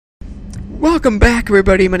Welcome back,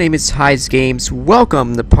 everybody. My name is Heizgames.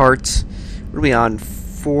 Welcome to part. What are we on?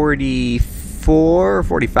 44 or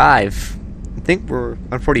 45? I think we're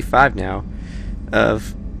on 45 now.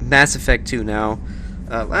 Of Mass Effect 2 now.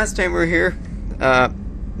 Last time we were here,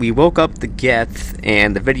 we woke up the Geth,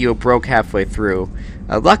 and the video broke halfway through.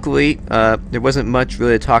 Luckily, there wasn't much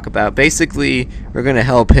really to talk about. Basically, we're going to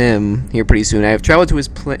help him here pretty soon. I've traveled to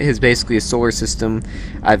his basically a solar system.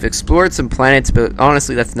 I've explored some planets, but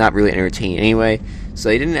honestly, that's not really entertaining anyway. So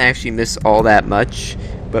I didn't actually miss all that much.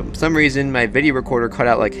 But for some reason, my video recorder cut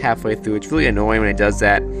out like halfway through. It's really annoying when it does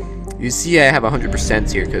that. You see I have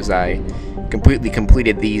 100% here because I completely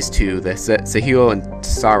completed these two, the Sahil and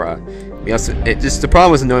Sarah. The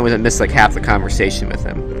problem was annoying was I missed like half the conversation with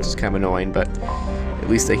him, which is kind of annoying, but at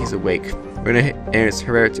least he's awake. We're gonna enter his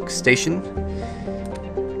heretic station.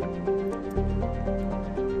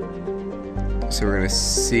 So we're gonna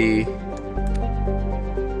see.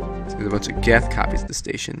 There's a bunch of Geth copies of the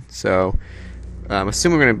station. So I'm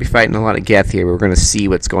assuming we're gonna be fighting a lot of Geth here. We're gonna see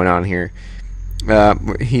what's going on here.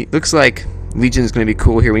 He looks like Legion is gonna be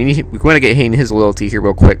cool here. We want to get his loyalty here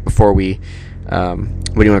real quick before we.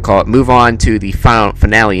 What do you want to call it? Move on to the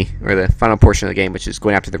finale, or the final portion of the game, which is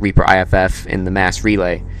going after the Reaper IFF in the mass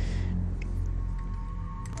relay.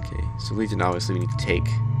 Okay, so Legion obviously we need to take.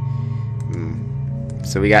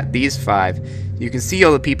 So we got these 5. You can see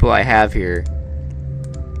all the people I have here.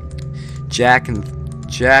 Jack,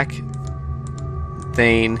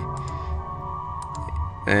 Thane,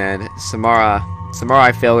 and Samara. Samara,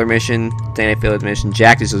 I failed her mission. Thane, I failed her mission.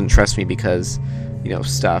 Jack just doesn't trust me because,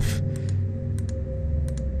 stuff.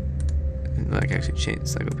 I can actually change the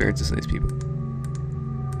psycho appearances of these people.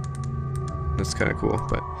 That's kind of cool,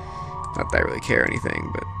 but not that I really care or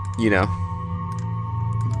anything, but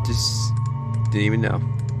just didn't even know.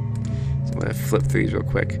 So I'm gonna flip through these real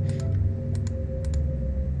quick.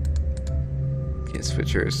 Can't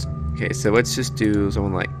switch hers. Okay, so let's just do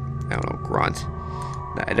someone like, I don't know, Grunt.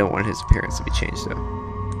 I don't want his appearance to be changed though.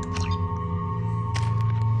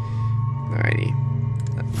 Alrighty.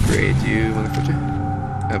 Upgrade you, motherfucker.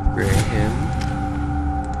 Upgrade him.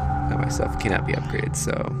 Myself cannot be upgraded,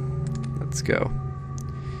 so let's go.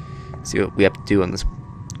 See what we have to do on this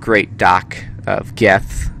great dock of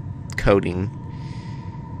Geth coding.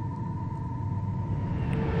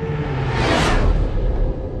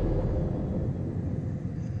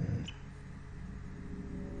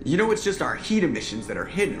 You know it's just our heat emissions that are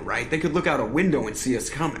hidden, right? They could look out a window and see us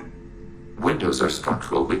coming. Windows are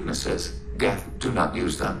structural weaknesses. Geth, do not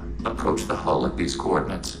use them. Approach the hull at these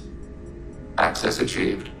coordinates. Access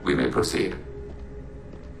achieved. We may proceed.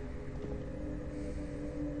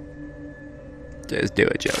 Just do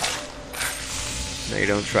it, Joe. No, you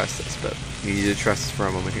don't trust us, but you need to trust us for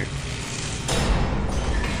a moment here.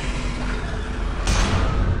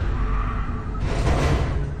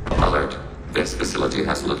 Alert. This facility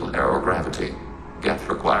has little aerogravity. Geth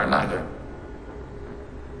require neither.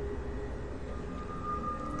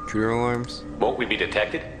 Intruder alarms? Won't we be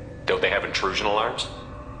detected? Don't they have intrusion alarms?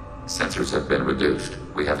 Sensors have been reduced.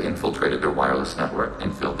 We have infiltrated their wireless network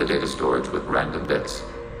and filled the data storage with random bits.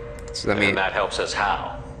 So that means... And that helps us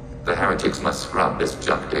how? The heretics must scrub this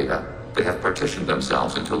junk data. They have partitioned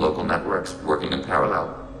themselves into local networks, working in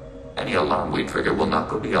parallel. Any alarm we trigger will not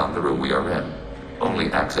go beyond the room we are in. Only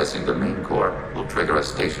accessing the main core will trigger a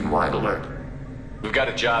station-wide alert. We've got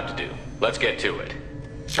a job to do. Let's get to it.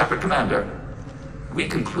 Shepard, Commander. We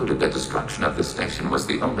concluded that destruction of the station was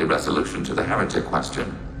the only resolution to the heretic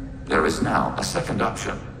question. There is now a second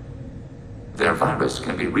option. Their virus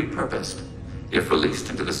can be repurposed. If released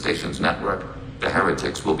into the station's network, the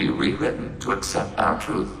heretics will be rewritten to accept our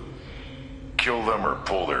truth. Kill them or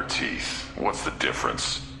pull their teeth. What's the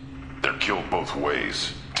difference? They're killed both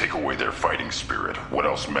ways. Take away their fighting spirit. What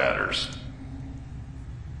else matters?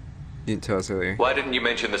 You didn't tell us earlier. Why didn't you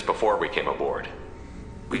mention this before we came aboard?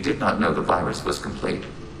 We did not know the virus was complete.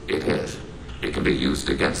 It is. It can be used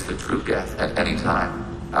against the true Geth at any time.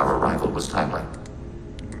 Our arrival was timely.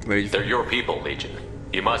 They're your people, Legion.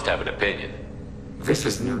 You must have an opinion. This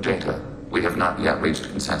is new data. We have not yet reached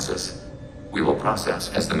consensus. We will process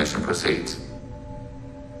as the mission proceeds.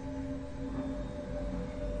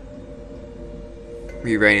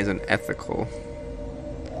 Rewriting is unethical.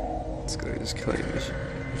 Let's go just kill your mission.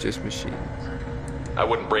 Just machines. I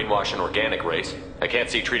wouldn't brainwash an organic race. I can't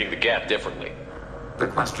see treating the Geth differently. The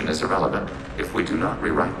question is irrelevant. If we do not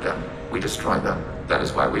rewrite them, we destroy them. That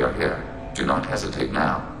is why we are here. Do not hesitate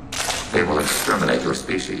now. They will exterminate your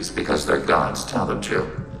species because their gods tell them to.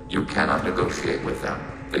 You cannot negotiate with them.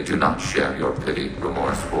 They do not share your pity,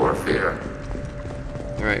 remorse, or fear.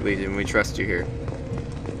 Alright, Legion, we trust you here.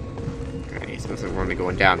 Alright, he's Looks like we're only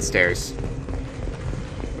going downstairs.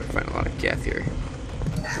 We find a lot of geth here.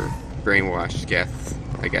 Or brainwashed geth,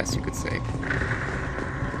 I guess you could say.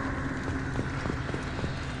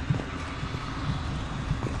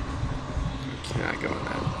 Cannot go in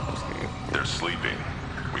that. Okay. They're sleeping.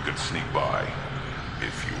 We could sneak by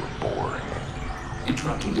if you were boring.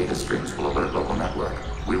 Interrupting data streams will alert local network.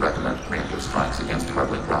 We recommend preemptive strikes against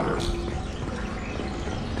hardlink routers.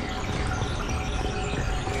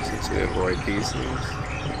 To avoid these things.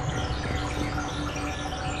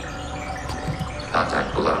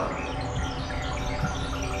 Contact below.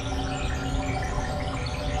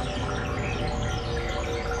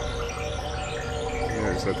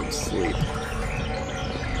 Yeah, just let them sleep.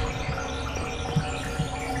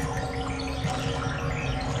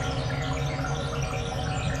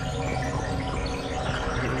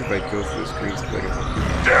 Everybody go through the screens quicker.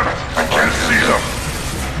 Damn it! I can't see them!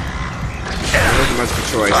 There wasn't much of a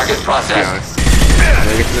choice, Target to be processed. honest. When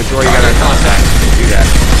I get to the door, you gotta Contact. do that. I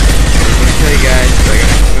was gonna tell you guys, but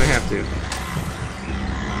I'm gonna have to.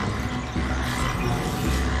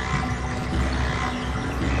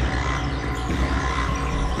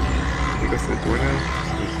 Can we go through the door now?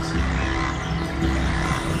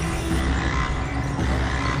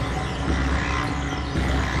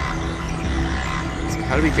 So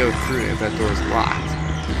how do we go through if that door is locked?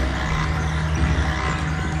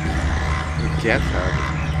 Get hub.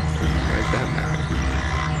 Why does that matter?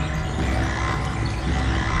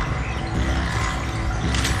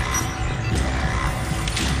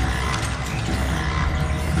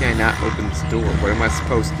 Can I not open this door? What am I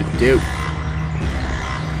supposed to do?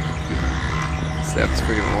 So that's a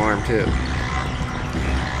freaking alarm too.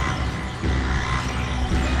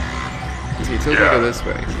 So you told me to go this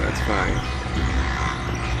way, so that's fine.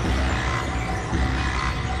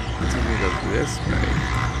 You told me to go this way.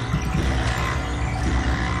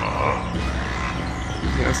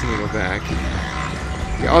 He also wants me to go back.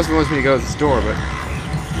 He also wants me to go to this door, but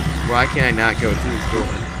why can't I not go through this door?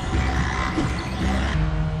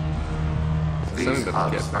 These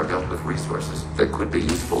hubs are built with resources that could be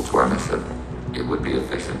useful to our mission. It would be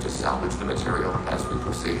efficient to salvage the material as we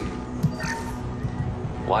proceed.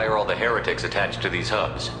 Why are all the heretics attached to these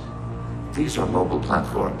hubs? These are mobile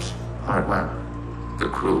platforms, hardware. The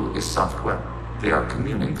crew is software. They are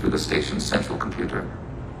communing through the station's central computer.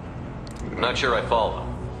 I'm not sure I follow.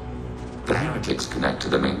 The heretics connect to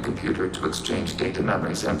the main computer to exchange data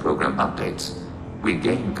memories and program updates. We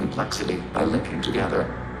gain complexity by linking together.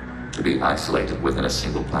 To be isolated within a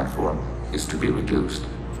single platform is to be reduced.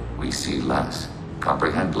 We see less,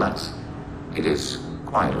 comprehend less. It is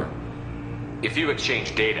quieter. If you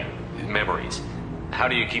exchange data, memories, how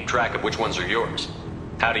do you keep track of which ones are yours?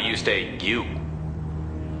 How do you stay you?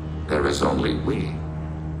 There is only we.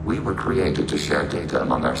 We were created to share data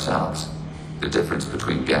among ourselves. The difference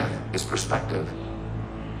between geth is perspective.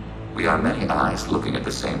 We are many eyes looking at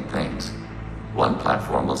the same things. One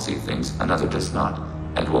platform will see things another does not,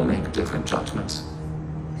 and will make different judgments.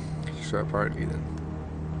 Sharp party then.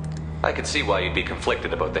 I could see why you'd be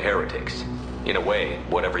conflicted about the heretics. In a way,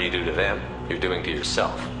 whatever you do to them, you're doing to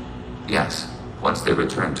yourself. Yes, once they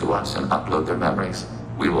return to us and upload their memories,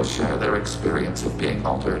 we will share their experience of being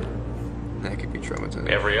altered. That could be traumatizing.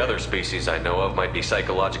 Every other species I know of might be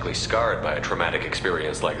psychologically scarred by a traumatic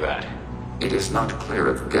experience like that. It is not clear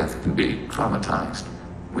if geth can be traumatized.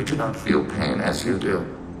 We do not feel pain as you do.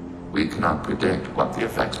 We cannot predict what the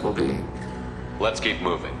effects will be. Let's keep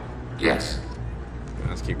moving. Yes.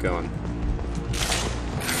 Let's keep going.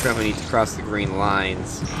 Probably need to cross the green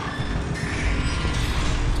lines to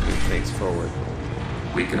move things forward.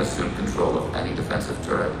 We can assume control of any defensive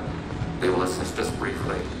turret. They will assist us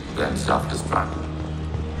briefly, then self-destruct.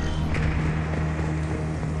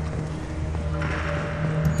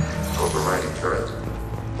 Overriding turret.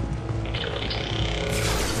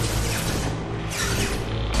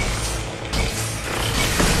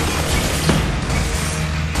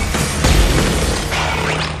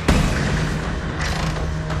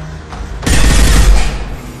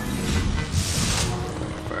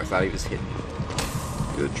 I thought he was hitting me.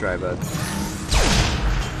 Good try, bud.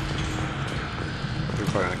 We're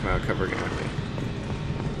probably not come out of cover again, aren't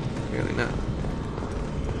we? Really not.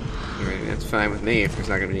 Alright, that's fine with me if there's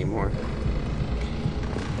not gonna be any more.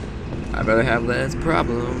 I better have less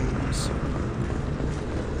problems.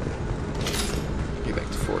 Get back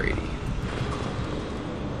to 480.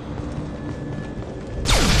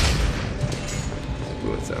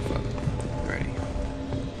 Blew itself up. Alrighty.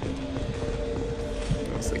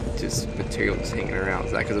 It's like just material just hanging around.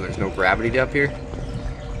 Is that because there's no gravity up here?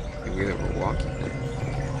 Maybe that we're walking.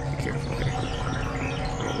 Be careful here.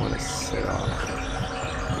 I don't want to set off.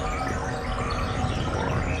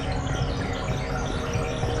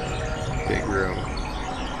 big room.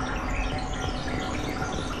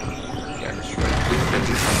 Yeah, just right.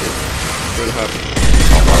 Go to hub.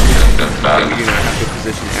 We do not have good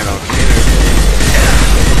position at all.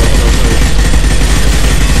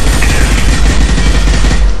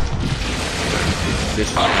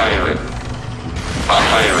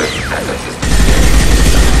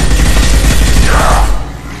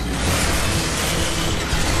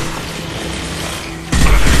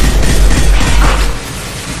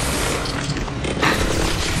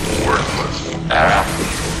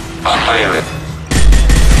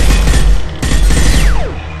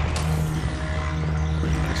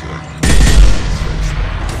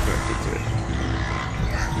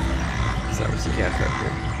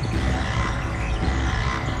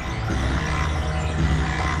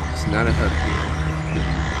 Not a hub here.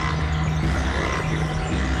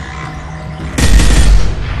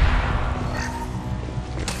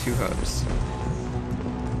 There's 2 hubs.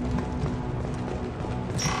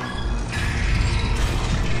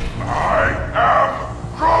 I am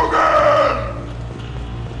Krogan!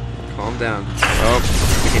 Calm down. Oh,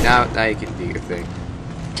 okay, now you can do your thing.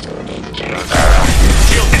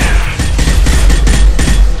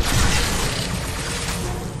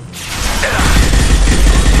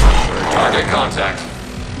 Target contact.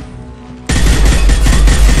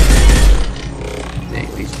 Dang,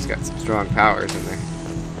 Misison's got some strong powers in there.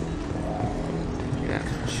 Yeah.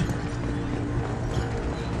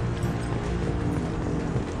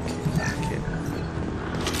 Okay,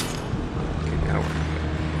 now we're good.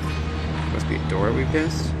 Must be a door we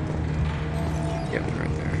missed. Yep,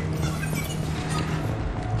 right there.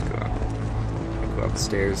 Let's go up. Go up the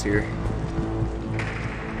stairs here.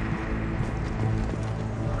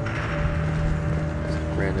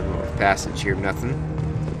 Random little passage here, nothing.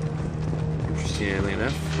 Interestingly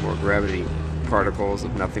enough, more gravity particles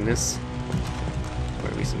of nothingness.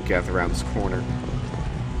 Might be some geth around this corner.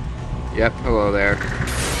 Yep, hello there.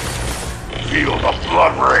 Feel the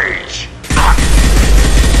blood rage!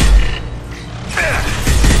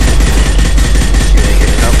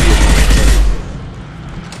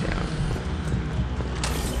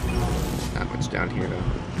 Not much down here though.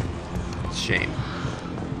 Shame.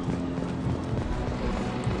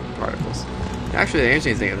 Particles. Actually, the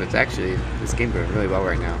interesting thing is it's actually this game going really well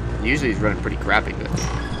right now. Usually it's running pretty crappy, but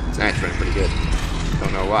tonight it's running pretty good.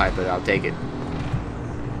 Don't know why, but I'll take it.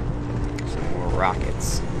 Some more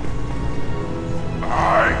rockets.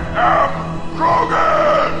 I am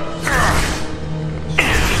Krogan!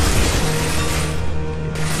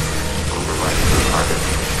 Overriding the target.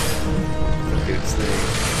 Do its thing.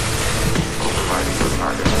 Overriding the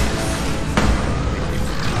target.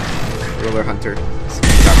 Roller Hunter.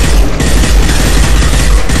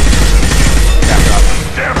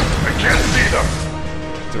 Damn it, I can't see them!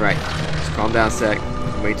 It's alright. Just calm down a sec.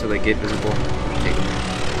 Wait till they get visible. Take them.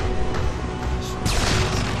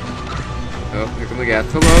 Oh, here come the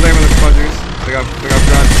gas. Hello there, motherfuckers. Look out,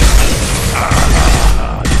 front.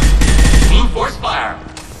 Blue force fire!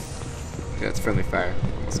 Yeah, it's friendly fire.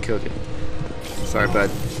 Almost killed you. Sorry,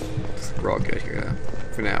 bud. We're all good here, though.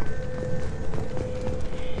 For now.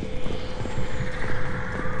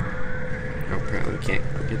 Oh, apparently we can't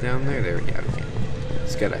get down there. There we go. We can.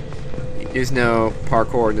 Just gotta. There's no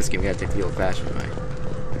parkour in this game. We gotta take the old-fashioned way.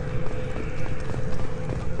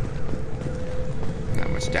 Not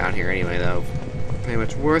much down here anyway, though. Pretty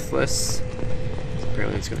much worthless. So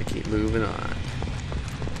apparently it's gonna keep moving on.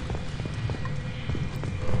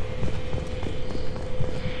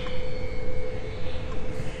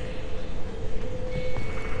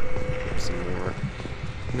 Some more.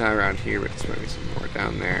 Not around here, but there's probably some more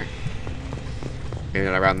down there. Maybe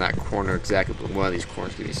not around that corner exactly, but one of these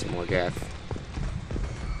corners give me some more gas.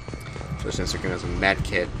 Especially since they're gonna have some med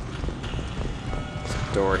kit.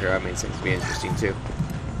 Some door here, that makes things be interesting too.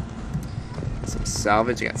 Some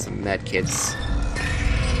salvage, I got some med kits.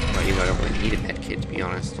 Well, even though I don't really need a med kit to be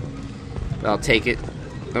honest. But I'll take it.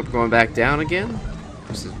 Nope, going back down again?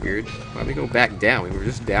 This is weird. Why we go back down? We were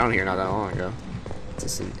just down here not that long ago. It's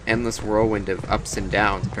just an endless whirlwind of ups and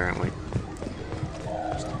downs apparently.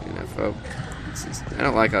 Just enough folk. I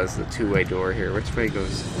don't like how this is a two-way door here. Which way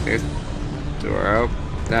goes? There's the door. Oh,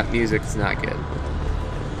 that music's not good.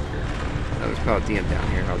 Oh, there's probably DM down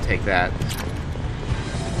here. I'll take that.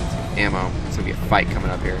 Some ammo. It's gonna be a fight coming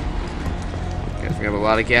up here. Guys, we have a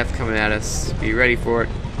lot of Geth coming at us. Be ready for it.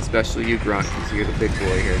 Especially you, Grunt, because you're the big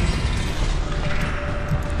boy here.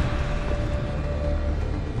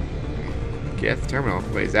 Geth terminal.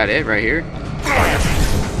 Wait, is that it right here?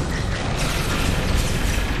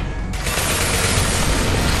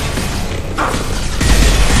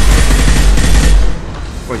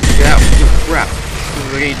 Boy, just get out. Oh, crap.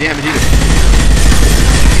 Look at any damage either.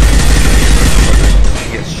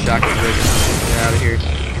 Get shotgun rig. Get out of here.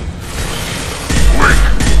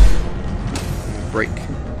 Break.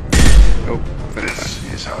 Oh, finish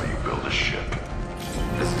This is how you build a ship.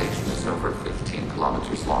 The station is over 15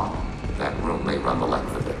 kilometers long. That room may run the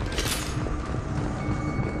length of it.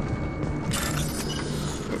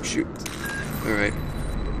 Oh, shoot. Alright.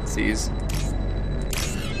 C's.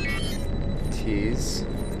 T's.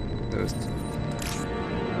 Those two.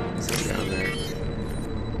 Down there.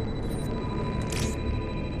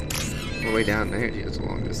 All the way down there, gee, that's a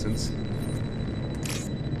long distance.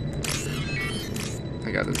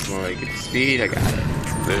 I got this one, like, speed, I got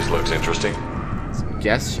it. This looks interesting. Some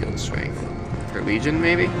guess shield strength. For Legion,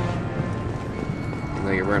 maybe? And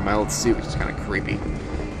like, you're wearing my old suit, which is kind of creepy.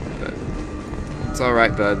 But it's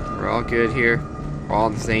alright, bud. We're all good here. We're all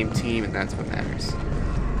on the same team, and that's what matters.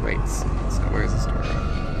 Wait, so where's this door?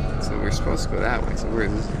 So we're supposed to go that way, so where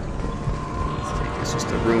is this? It's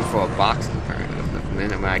just a room full of boxes, apparently. There's nothing in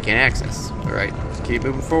them I can't access. Alright, let's keep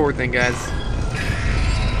moving forward then, guys.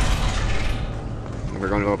 And we're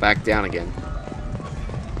going to go back down again.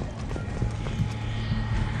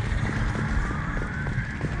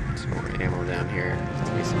 Some more ammo down here. There's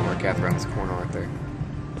gonna be some more cath around this corner, aren't there?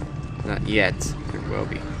 Not yet. There will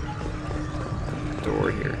be.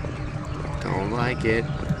 Door here. Don't like it.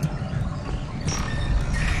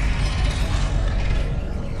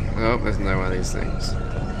 Oh, there's another one of these things.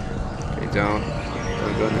 Okay, don't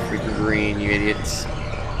go in the freaking green, you idiots.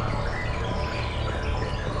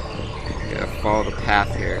 You gotta follow the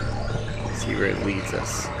path here. See where it leads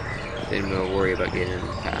us. Then we'll worry about getting in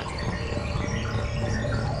the path.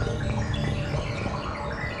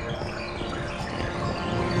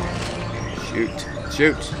 Shoot.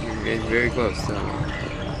 Shoot! You're getting very close, so.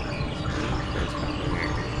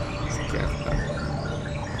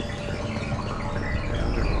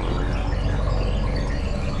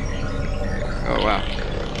 Oh wow.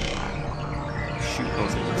 Shoot,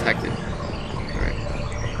 almost detected. Alright.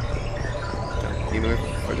 You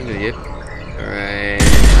motherfucking idiot. Alright.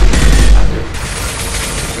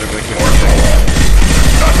 Nothing can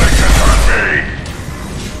hurt me!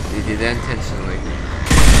 You did that intentionally.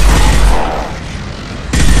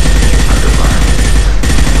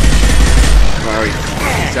 I'm already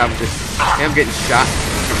stopped this. Hey, I'm getting shot.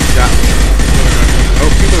 Oh,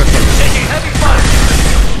 people are fucking taking heavy fire!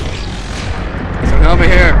 Someone help me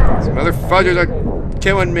here! Some other fudgers are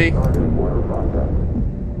killing me. I'm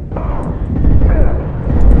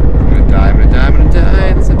gonna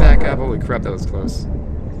die. Let's head back up. Holy crap, that was close.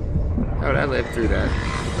 How would I live through that?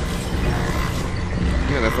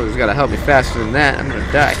 You know, that fudger's gotta help me faster than that. I'm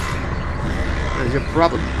gonna die. What is your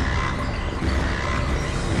problem?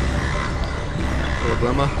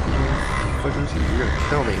 Problema? Fudgers, you're gonna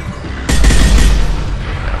kill me.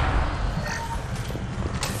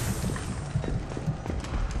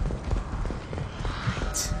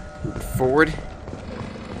 Forward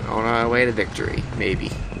on our way to victory,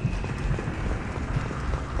 maybe.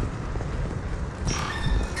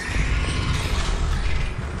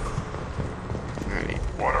 Alright.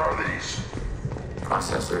 What are these?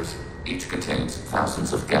 Processors. Each contains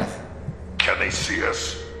thousands of geth. Can they see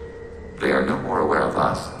us? They are no more aware of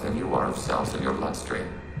us than you are of cells in your bloodstream.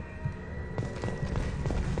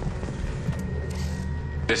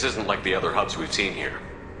 This isn't like the other hubs we've seen here.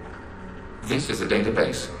 This is a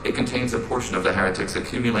database. It contains a portion of the heretic's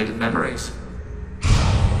accumulated memories.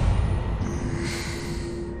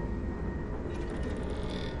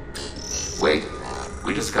 Wait.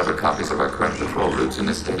 We discovered copies of our current patrol routes in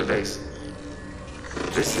this database.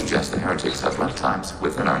 This suggests the heretics have lifetimes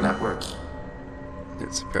within our networks.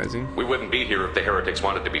 That's surprising. We wouldn't be here if the heretics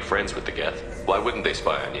wanted to be friends with the geth. Why wouldn't they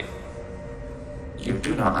spy on you? You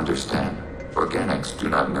do not understand. Organics do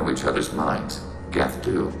not know each other's minds. Geth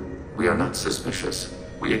do. We are not suspicious.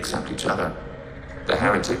 We accept each other. The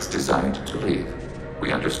heretics desired to leave.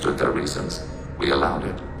 We understood their reasons. We allowed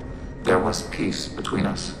it. There was peace between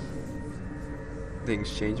us.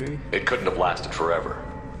 Things change me? It couldn't have lasted forever.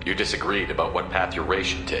 You disagreed about what path your race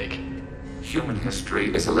should take. Human history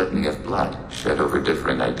is a litany of blood shed over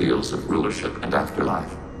differing ideals of rulership and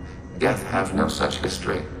afterlife. Geth have no such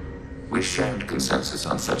history. We shared consensus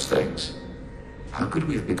on such things. How could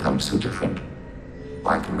we have become so different?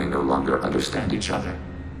 Why can we no longer understand each other?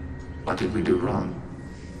 What did we do wrong?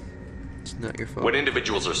 It's not your fault. When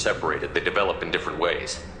individuals are separated, they develop in different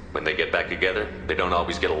ways. When they get back together, they don't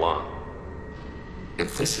always get along.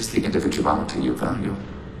 If this is the individuality you value,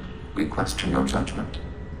 we question your judgment.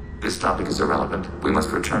 This topic is irrelevant. We must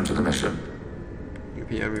return to the mission.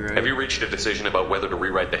 Yeah, right. Have you reached a decision about whether to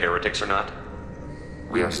rewrite the heretics or not?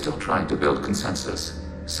 We are still trying to build consensus.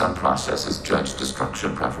 Some processes judge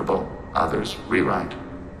destruction preferable, others rewrite.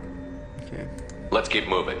 Okay. Let's keep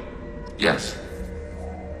moving. Yes.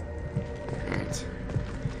 Alright.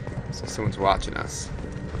 So someone's watching us.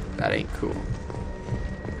 That ain't cool.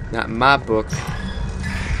 Not in my book.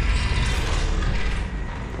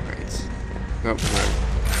 Alright. Oh,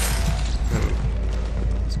 no.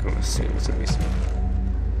 Let's go assume it's gonna be some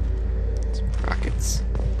rockets.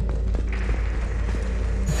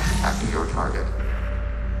 After your target.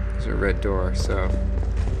 There's a red door, so a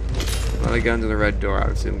lot of guns in the red door. I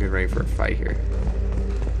would assume getting ready for a fight here.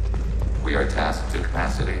 We are tasked to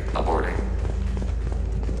capacity. Aborting.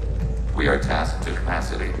 We are tasked to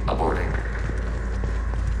capacity. Aborting.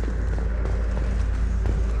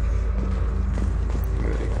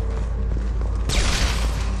 Moving.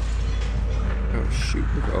 Oh shoot!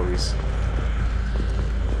 Look at all these.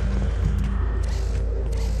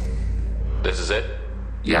 This is it?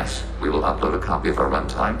 Yes, we will upload a copy of our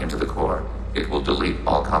runtime into the core. It will delete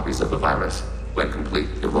all copies of the virus. When complete,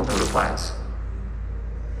 it will notify us.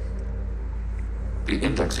 The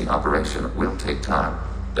indexing operation will take time.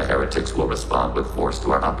 The heretics will respond with force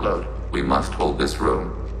to our upload. We must hold this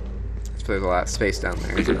room. So there's a lot of space down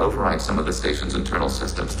there. We can override some of the station's internal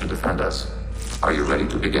systems to defend us. Are you ready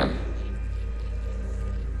to begin?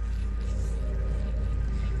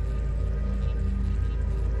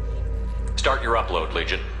 Start your upload,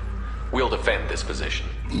 Legion. We'll defend this position.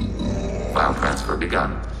 File transfer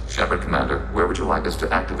begun. Shepard Commander, where would you like us to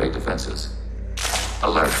activate defenses?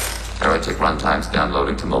 Alert. Heretic runtimes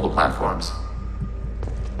downloading to mobile platforms.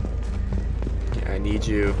 Okay, I need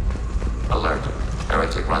you. Alert.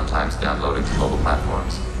 Heretic runtimes downloading to mobile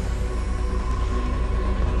platforms.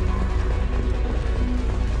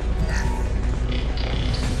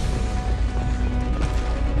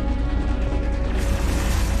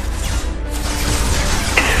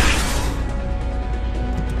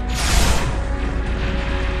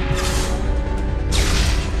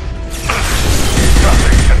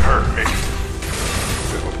 Nothing can hurt me.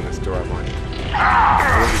 Let's open this door. I want you.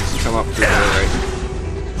 Just come up through the door, right?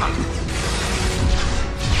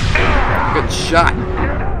 Good shot.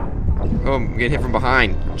 Oh, I'm getting hit from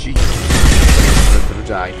behind. Jeez. I'm gonna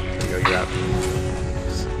die. There you go. You're out.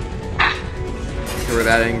 Cover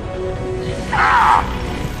that thing.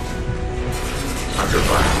 Under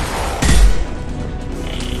fire.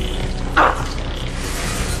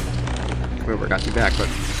 Come over. Got you back, but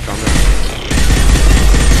just calm down.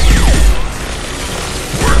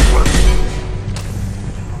 Worthless.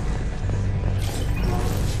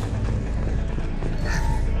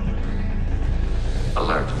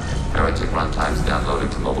 Alert. Heretic runtimes downloading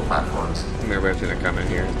to mobile platforms. Everybody's gonna come in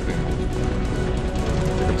here. Here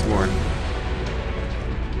comes more.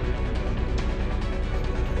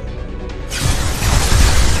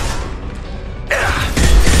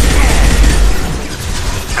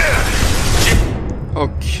 Oh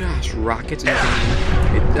gosh, rockets! It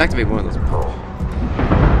activated one of those.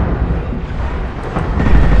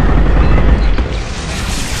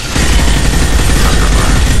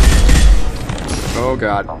 Oh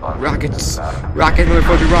god, rockets! Rocket,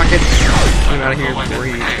 motherfucker, rockets! Get him out of here before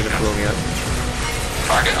he's gonna blow me up.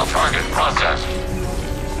 Target processed.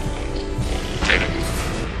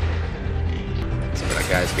 So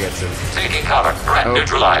guys, we got some. Taking cover. Threat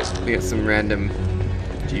neutralized. We got some random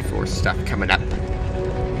G4 stuff coming up.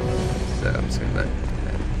 So I'm just gonna let.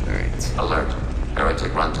 Alright. Alert.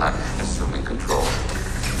 Heretic runtime assuming control.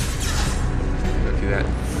 Go do that.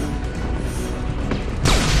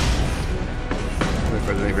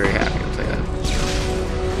 Motherfuckers ain't very happy, I'll tell you that.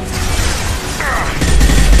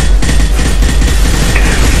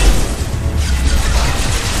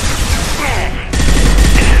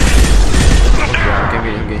 Yeah, give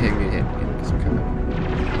me him. Get some cover.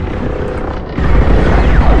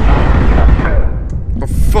 Oh,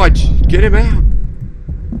 fudge! Get him out!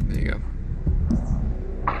 There you go.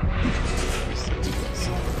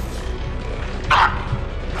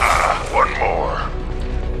 One more.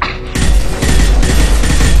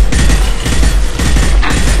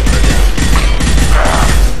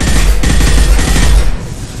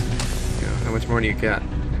 How much more do you got?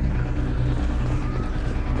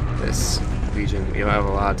 This Legion, we have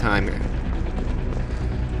a lot of time here.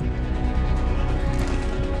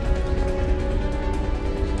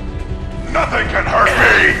 Nothing can hurt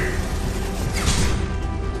me.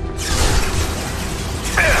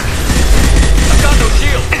 I've got no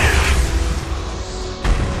shield!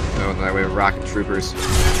 No, that way with rocket troopers.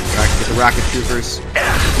 Get the rocket troopers.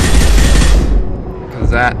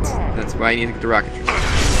 How's that? That's why I need to get the rocket troopers.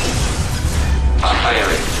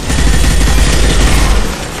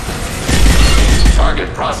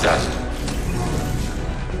 Target processed.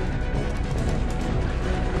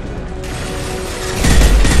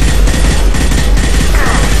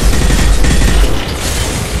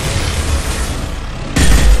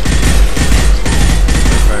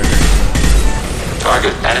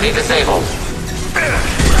 Target enemy disabled.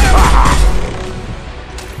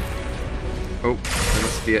 Oh, that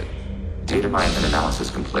must be it. Data mine and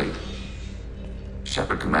analysis complete.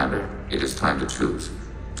 Shepard Commander, it is time to choose.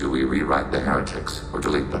 Do we rewrite the heretics or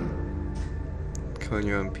delete them? Killing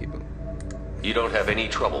your own people. You don't have any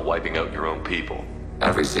trouble wiping out your own people.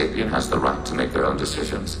 Every sapient has the right to make their own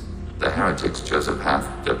decisions. The heretics chose a path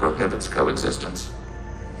that prohibits coexistence.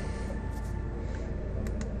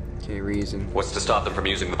 Okay, reason. What's to stop them from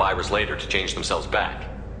using the virus later to change themselves back?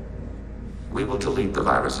 We will delete the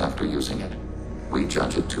virus after using it. We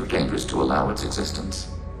judge it too dangerous to allow its existence.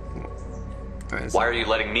 Alright, Why are you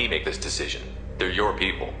letting me make this decision? They're your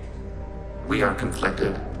people. We are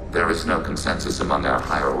conflicted. There is no consensus among our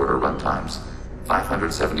higher order runtimes.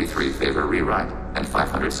 573 favor rewrite, and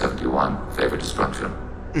 571 favor destruction.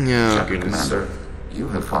 No, Shepard goodness. Commander, you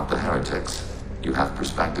have fought the heretics. You have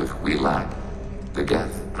perspective we lack. The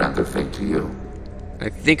Geth grant their fate to you. I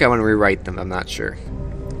think I want to rewrite them. I'm not sure.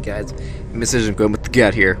 Guys, Misison going with the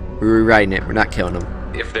gut here. We're rewriting it. We're not killing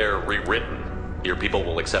them. If they're rewritten, your people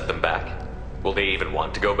will accept them back? Will they even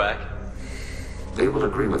want to go back? They will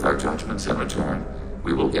agree with our judgments in return.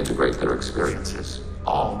 We will integrate their experiences.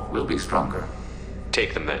 All will be stronger.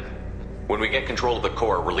 Take them then. When we get control of the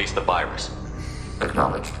core, release the virus.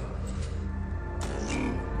 Acknowledged.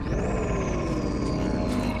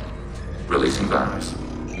 Releasing virus.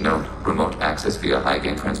 Note, remote access via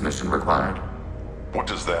high-gain transmission required. What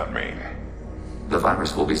does that mean? The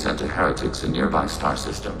virus will be sent to heretics in nearby star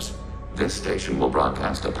systems. This station will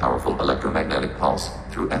broadcast a powerful electromagnetic pulse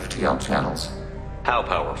through FTL channels. How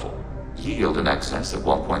powerful? Yield in excess of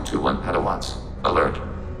 1.21 petawatts. Alert.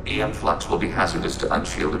 EM flux will be hazardous to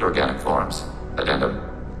unshielded organic forms. Addendum.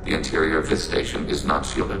 The interior of this station is not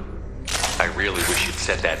shielded. I really wish you'd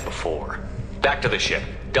said that before. Back to the ship.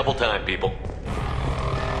 Double time, people.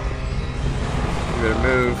 You better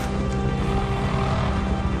move.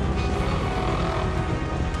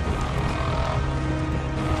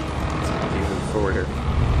 Let's keep moving forward here.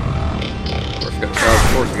 Of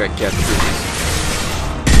course we got Geth troops.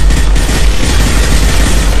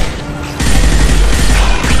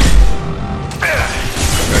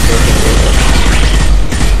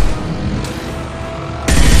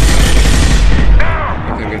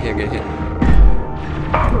 I'm gonna hit.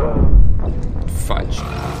 Fudge.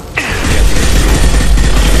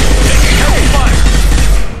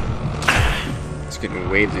 It's getting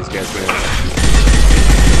waves these guys, man.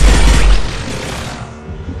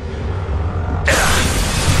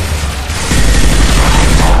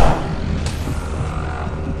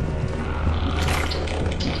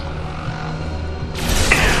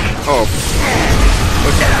 Oh,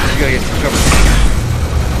 okay, you gotta get some cover.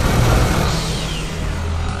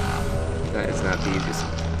 That is not the easiest.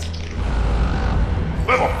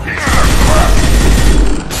 Little piece of crap!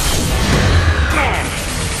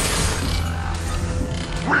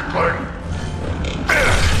 Weakling!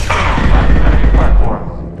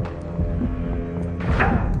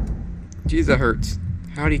 Jeez, that hurts.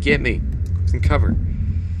 How'd he get me? It's in cover.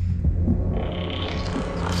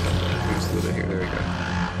 Just a little bit here. There we go.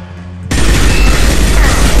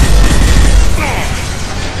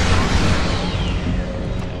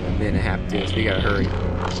 A minute and a half to do this. We gotta hurry.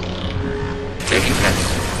 Taking hits.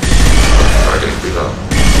 Targeting below.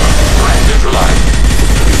 Line neutralized.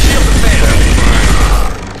 Shield the failure.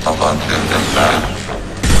 Abundant inside.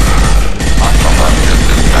 Abundant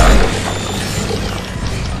inside.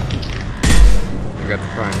 I got the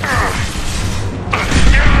prime.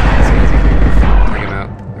 Take him out.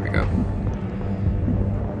 There we go.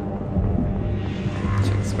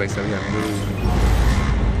 Check this place out. We gotta move.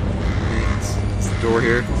 It's the door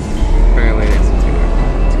here. Apparently,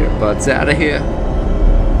 let's get butts out of here.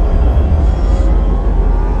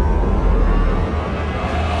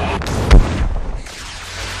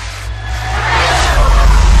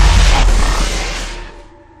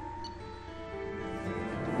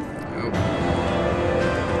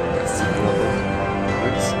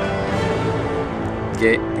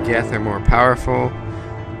 The Geth are more powerful.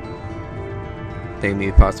 They may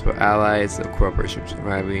be possible allies. The cooperation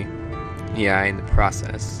survive EI in the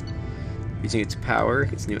process. Using its power,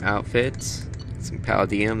 its new outfits, some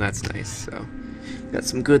Palladium, that's nice. So, got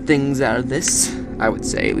some good things out of this. I would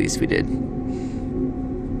say, at least we did.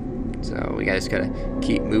 So, we just gotta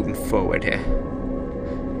keep moving forward here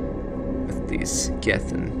with these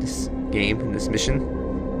Geth in this game, in this mission.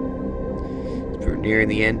 It's proving nearing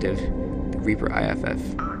the end of the Reaper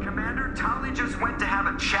IFF. Commander, Tali just went to have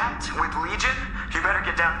a chat with Legion. You better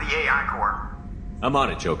get down to the AI core. I'm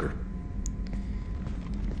on it, Joker.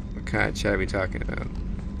 What kind of chat are we talking about?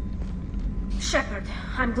 Shepard,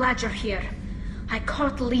 I'm glad you're here. I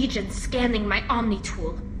caught Legion scanning my Omni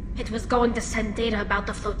tool. It was going to send data about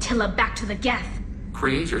the flotilla back to the Geth.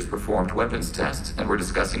 Creators performed weapons tests and were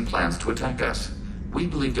discussing plans to attack us. We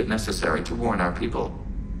believed it necessary to warn our people.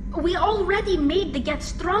 We already made the Geth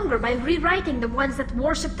stronger by rewriting the ones that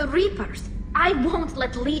worship the Reapers. I won't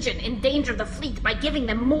let Legion endanger the fleet by giving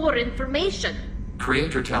them more information.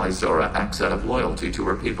 Creator Talizora acts out of loyalty to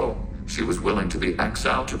her people. She was willing to be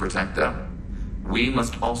exiled to protect them. We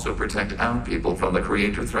must also protect our people from the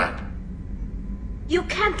Creator threat. You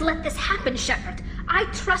can't let this happen, Shepard. I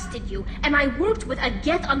trusted you, and I worked with a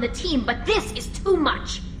Geth on the team, but this is too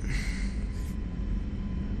much.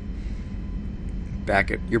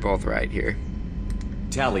 Back it. You're both right here.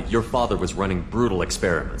 Tali, your father was running brutal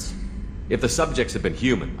experiments. If the subjects had been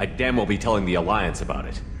human, I'd damn well be telling the Alliance about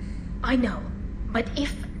it. I know, but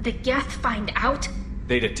if the Geth find out...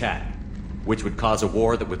 They'd attack, which would cause a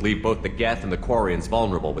war that would leave both the Geth and the Quarians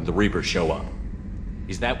vulnerable when the Reapers show up.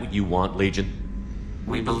 Is that what you want, Legion?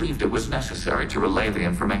 We believed it was necessary to relay the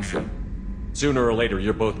information. Sooner or later,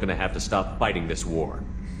 you're both gonna have to stop fighting this war.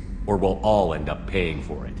 Or we'll all end up paying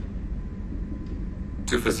for it.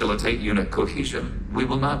 To facilitate unit cohesion, we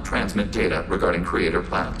will not transmit data regarding Creator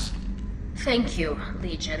plans. Thank you,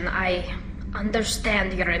 Legion. I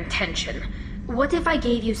understand your intention. What if I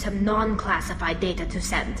gave you some non-classified data to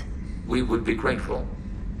send? We would be grateful.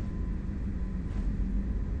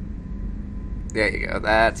 There you go.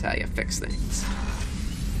 That's how you fix things.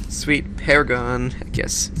 Sweet Paragon, I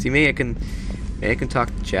guess. See, maybe I can talk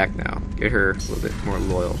to Jack now. Get her a little bit more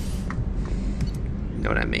loyal. You know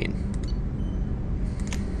what I mean?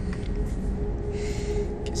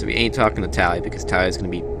 Okay, so we ain't talking to Tali because Tali's gonna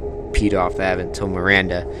be peed off that until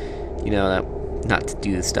Miranda, you know, that not to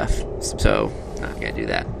do the stuff. So not gonna do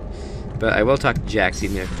that. But I will talk to Jack. See,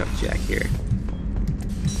 maybe I can talk to Jack here.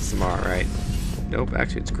 Samara, right? Nope.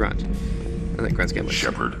 Actually, it's Grunt. I think Grunt's gonna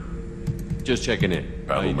listen. Shepard. Just checking in.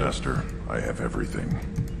 Battlemaster, I have everything.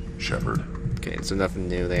 Shepard. Okay, so nothing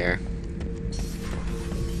new there.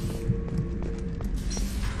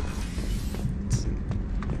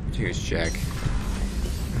 Here's Jack.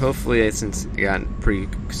 Hopefully, since I got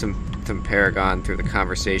some Paragon through the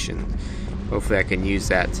conversation, hopefully I can use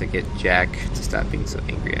that to get Jack to stop being so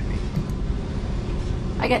angry at me.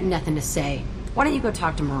 I got nothing to say. Why don't you go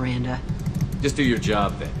talk to Miranda? Just do your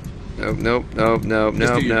job then. Nope. So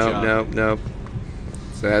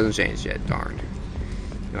it hasn't changed yet, darn.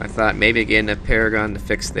 You know, I thought maybe getting a Paragon to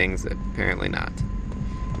fix things, but apparently not.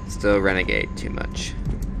 Still renegade too much.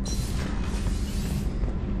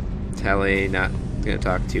 Tali, not gonna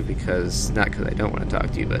talk to you because, not because I don't want to talk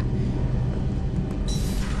to you, but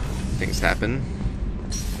things happen.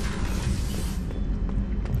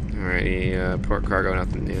 Alrighty, port cargo,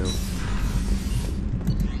 nothing new.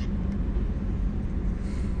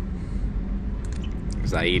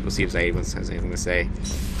 Zaid, we'll see if Zaid has anything to say.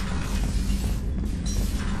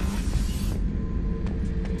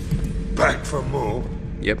 Back for more?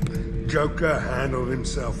 Yep. Joker handled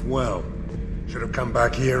himself well. Should have come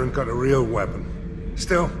back here and got a real weapon.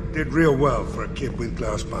 Still, did real well for a kid with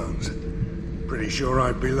glass bones. Pretty sure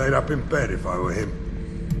I'd be laid up in bed if I were him.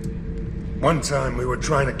 One time we were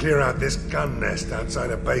trying to clear out this gun nest outside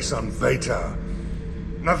a base on Vatar.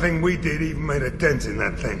 Nothing we did even made a dent in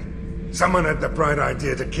that thing. Someone had the bright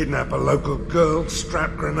idea to kidnap a local girl,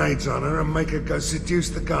 strap grenades on her, and make her go seduce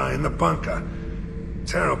the guy in the bunker.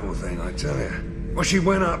 Terrible thing, I tell you. Well, she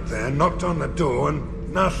went up there, knocked on the door,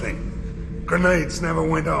 and nothing. Grenades never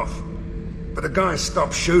went off. But the guy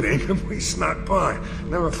stopped shooting, and we snuck by.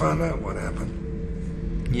 Never found out what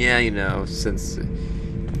happened. Yeah, you know, since...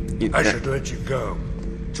 I should let you go.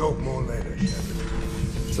 Talk more later,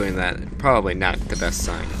 Shepard. Saying that, probably not the best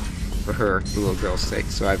sign for her, the little girl's sake,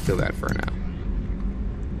 so I feel that for her now.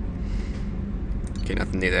 Okay,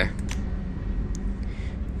 nothing new there.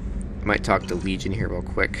 I might talk to Legion here real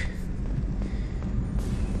quick.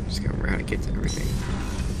 Just go around and get to everything.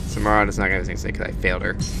 Samara's not gonna have anything to say because I failed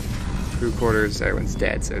her. Crew quarters, everyone's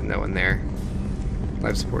dead, so no one there.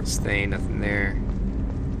 Life support staying, nothing there.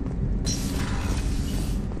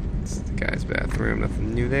 It's the guy's bathroom,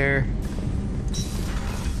 nothing new there.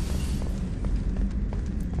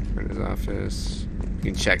 His office. You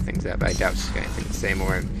can check things out, but I doubt she's got anything to say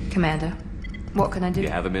more. Commander, what can I do? You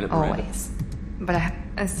have a minute, Miranda? Always. But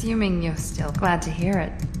assuming you're still glad to hear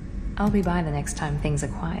it, I'll be by the next time things are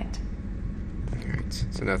quiet. Alright,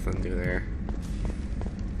 so nothing new there.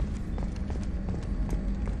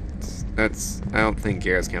 That's... I don't think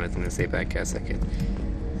Garrett's got anything to say back. I can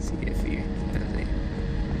see if he has any.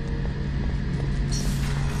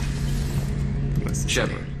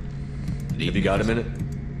 Shepard. Have you got a minute?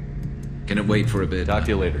 Can it wait for a bit? Talk to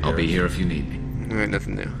you later, I'll be Garrett. here if you need me. Alright,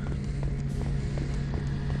 nothing new.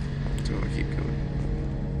 So I'll keep going.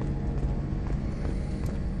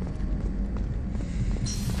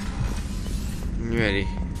 You ready?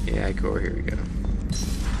 Yeah, I go over here. We go.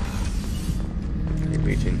 You're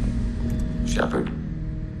waiting. Shepard.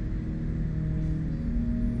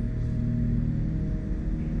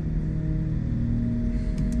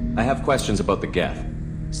 I have questions about the Geth.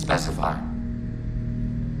 Specify.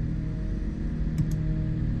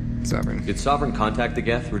 Sovereign. Did Sovereign contact the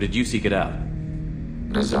Geth, or did you seek it out?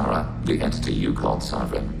 Nazara, the entity you called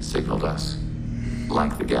Sovereign, signaled us.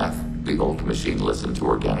 Like the Geth, the old machine listened to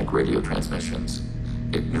organic radio transmissions.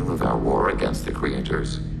 It knew of our war against the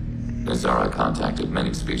creators. Nazara contacted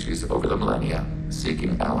many species over the millennia,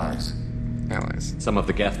 seeking allies. Allies. Some of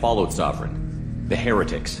the Geth followed Sovereign. The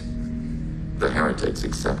heretics. The heretics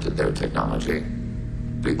accepted their technology.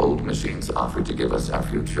 The old machines offered to give us our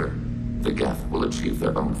future. The Geth will achieve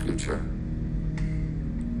their own future.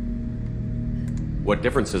 What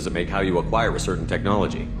difference does it make how you acquire a certain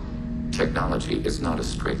technology? Technology is not a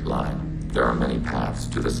straight line. There are many paths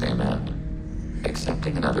to the same end.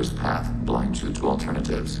 Accepting another's path blinds you to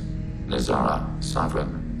alternatives. Nazara,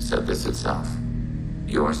 Sovereign, said this itself.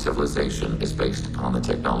 Your civilization is based upon the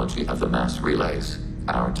technology of the mass relays,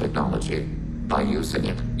 our technology. By using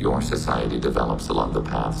it, your society develops along the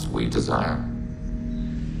paths we desire.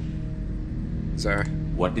 Sorry.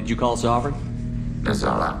 What did you call Sovereign?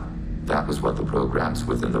 Nazara. That was what the programs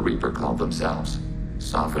within the Reaper called themselves.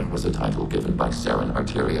 Sovereign was a title given by Saren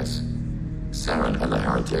Arterius. Saren and the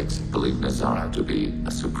heretics believed Nazara to be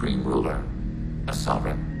a supreme ruler, a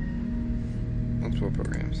sovereign. Multiple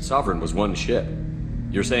programs. Sovereign was one ship.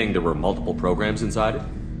 You're saying there were multiple programs inside it?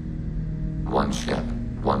 One ship,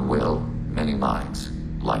 one will, many minds,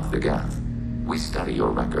 like the Geth. We study your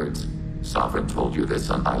records. Sovereign told you this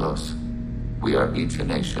on Ilos. We are each a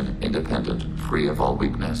nation, independent, free of all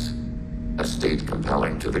weakness. A state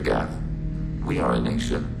compelling to the Geth. We are a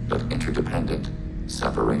nation, but interdependent.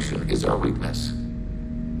 Separation is our weakness.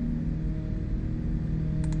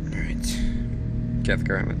 Alright. Geth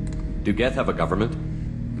government. Do Geth have a government?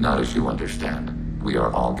 Not as you understand. We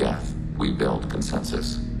are all Geth. We build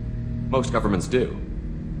consensus. Most governments do.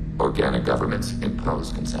 Organic governments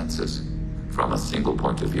impose consensus. From a single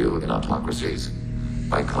point of view in autocracies.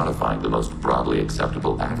 By codifying the most broadly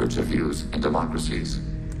acceptable average of views in democracies.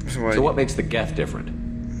 So what makes the Geth different?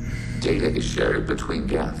 Data is shared between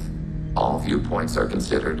Geth. All viewpoints are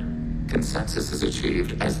considered. Consensus is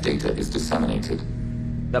achieved as data is disseminated.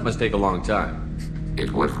 That must take a long time.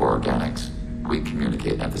 It would for organics. We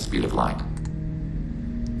communicate at the speed of light.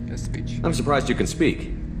 Speech. I'm surprised you can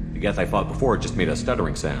speak. The Geth I fought before just made a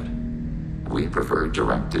stuttering sound. We prefer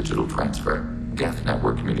direct digital transfer. Geth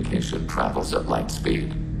network communication travels at light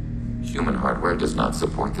speed. Human hardware does not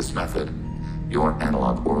support this method. Your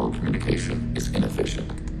analog oral communication is inefficient.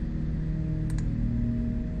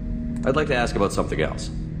 I'd like to ask about something else.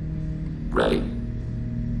 Ready?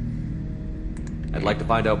 I'd like to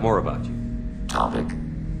find out more about you. Topic?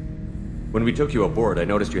 When we took you aboard, I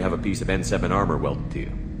noticed you have a piece of N7 armor welded to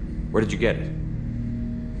you. Where did you get it?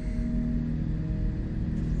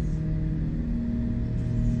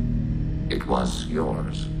 It was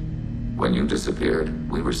yours. When you disappeared,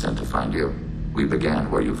 we were sent to find you. We began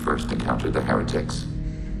where you first encountered the heretics.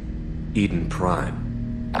 Eden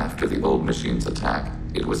Prime. After the old machine's attack,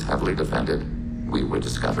 it was heavily defended. We were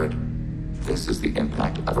discovered. This is the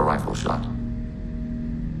impact of a rifle shot.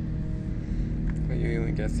 You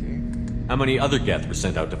only guess here. How many other Geth were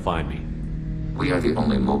sent out to find me? We are the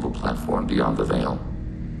only mobile platform beyond the Veil.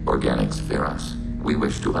 Organics fear us. We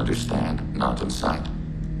wish to understand, not incite.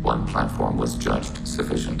 One platform was judged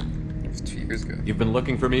sufficient. It was 2 years ago. You've been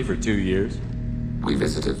looking for me for 2 years? We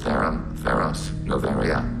visited Therum, Theros,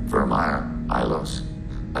 Novaria, Vermeer, Ilos.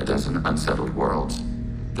 A dozen unsettled worlds.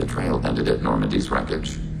 The trail ended at Normandy's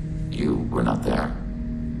wreckage. You were not there.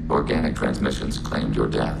 Organic transmissions claimed your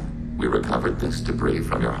death. We recovered this debris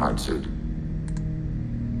from your hard suit.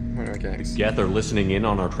 What organics? The Geth are listening in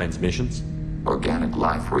on our transmissions? Organic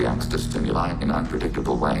life reacts to stimuli in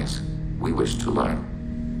unpredictable ways. We wish to learn.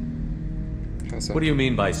 What do you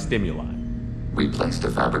mean by stimuli? We placed a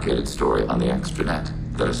fabricated story on the extranet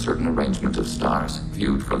that a certain arrangement of stars,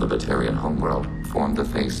 viewed from the Batarian homeworld, formed the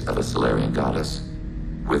face of a Solarian goddess.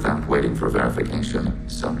 Without waiting for verification,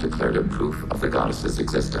 some declared it proof of the goddess's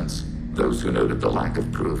existence. Those who noted the lack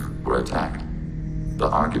of proof were attacked. The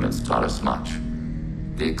arguments taught us much.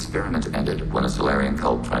 The experiment ended when a Solarian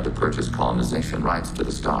cult tried to purchase colonization rights to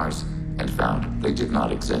the stars and found they did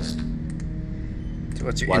not exist. So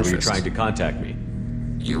what's your Why interest? were you trying to contact me?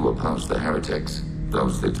 You opposed the heretics,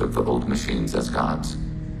 those that took the old machines as gods.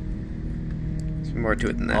 There's more to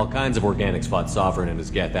it than that. All kinds of organics fought Sovereign and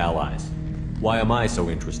his Geth allies. Why am I so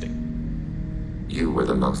interesting? You were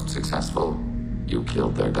the most successful. You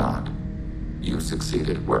killed their god. You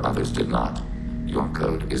succeeded where others did not. Your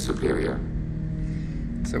code is superior.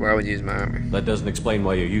 So why would you use my armor? That doesn't explain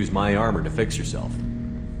why you use my armor to fix yourself.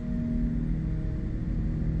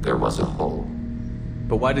 There was a hole.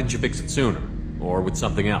 But why didn't you fix it sooner? Or with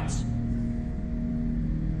something else?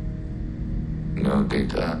 No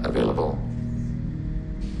data available.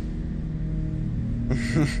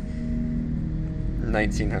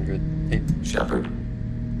 1900. Shepard.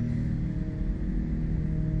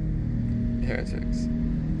 Heretics.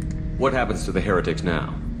 What happens to the heretics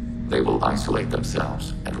now? They will isolate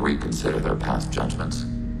themselves and reconsider their past judgments.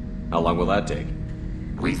 How long will that take?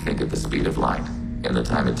 We think at the speed of light. In the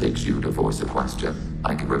time it takes you to voice a question,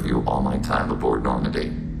 I can review all my time aboard Normandy.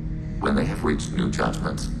 When they have reached new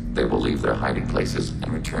judgments, they will leave their hiding places and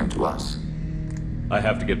return to us. I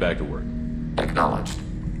have to get back to work. Acknowledged.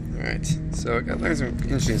 Alright, so I learned some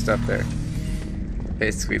interesting stuff there.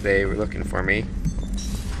 Basically, they were looking for me.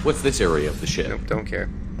 What's this area of the ship? Nope, don't care.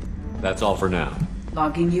 That's all for now.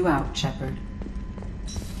 Logging you out, Shepard.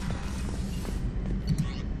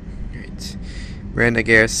 Alright.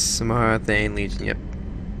 Renegade, Samara, Thane, Legion, yep.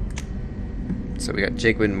 So we got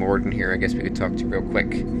Jacob and Morden here, I guess we could talk to real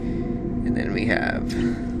quick. And then we have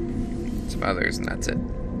some others, and that's it.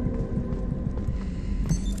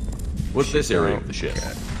 What's this area of the ship?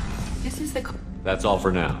 This is the... That's all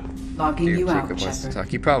for now. Logging Dude, you out, Jacob wants to Shepard. talk.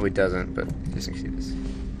 He probably doesn't, but just in case he does.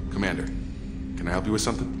 Commander, can I help you with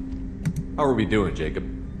something? How are we doing, Jacob?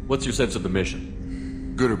 What's your sense of the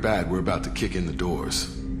mission? Good or bad, we're about to kick in the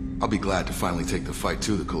doors. I'll be glad to finally take the fight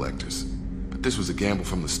to the Collectors. But this was a gamble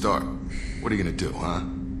from the start. What are you gonna do, huh?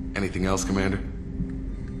 Anything else, Commander?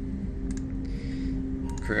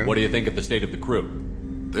 Crew? What do you think of the state of the crew?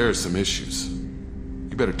 There are some issues.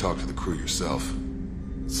 You better talk to the crew yourself.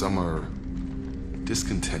 Some are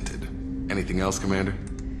discontented. Anything else, Commander?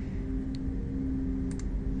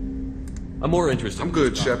 I'm more interested. I'm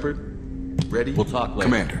good, Shepard. Ready? We'll talk later.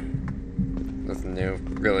 Commander. Nothing new,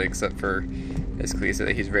 really, except for basically he said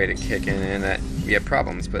that he's ready to kick in and that we have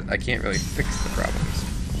problems, but I can't really fix the problems.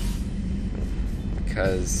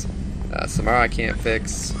 Because Samara I can't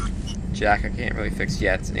fix, Jack I can't really fix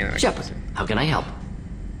yet. Shepard, how can I help?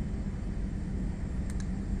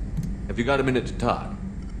 Have you got a minute to talk?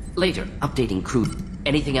 Later, updating crew.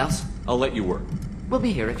 Anything else? I'll let you work. We'll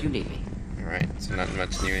be here if you need me. Alright, so not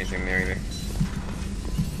much new anything there either.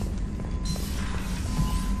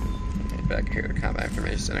 Okay, back here to Combat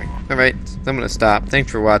Information Center. Alright, so I'm gonna stop.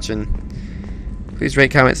 Thanks for watching. Please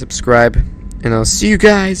rate, comment, subscribe, and I'll see you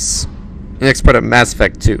guys in the next part of Mass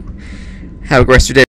Effect 2. Have a great rest of your day.